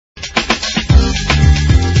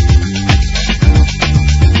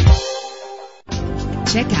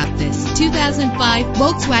Check out this 2005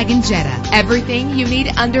 Volkswagen Jetta. Everything you need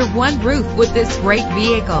under one roof with this great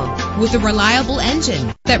vehicle. With a reliable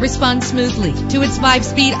engine that responds smoothly to its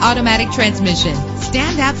 5-speed automatic transmission.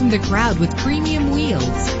 Stand out from the crowd with premium wheels.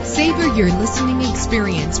 Savor your listening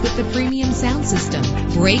experience with the premium sound system.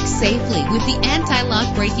 Brake safely with the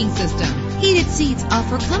anti-lock braking system. Heated seats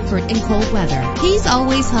offer comfort in cold weather. He's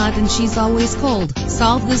always hot and she's always cold.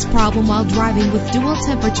 Solve this problem while driving with dual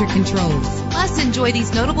temperature controls. Plus, enjoy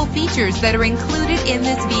these notable features that are included in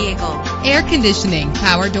this vehicle: air conditioning,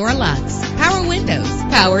 power door locks, power windows,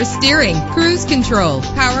 power steering, cruise control,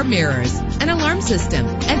 power mirrors, an alarm system,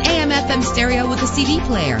 an AM/FM stereo with a CD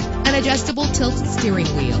player, an adjustable tilt steering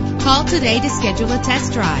wheel. Call today to schedule a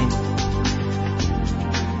test drive.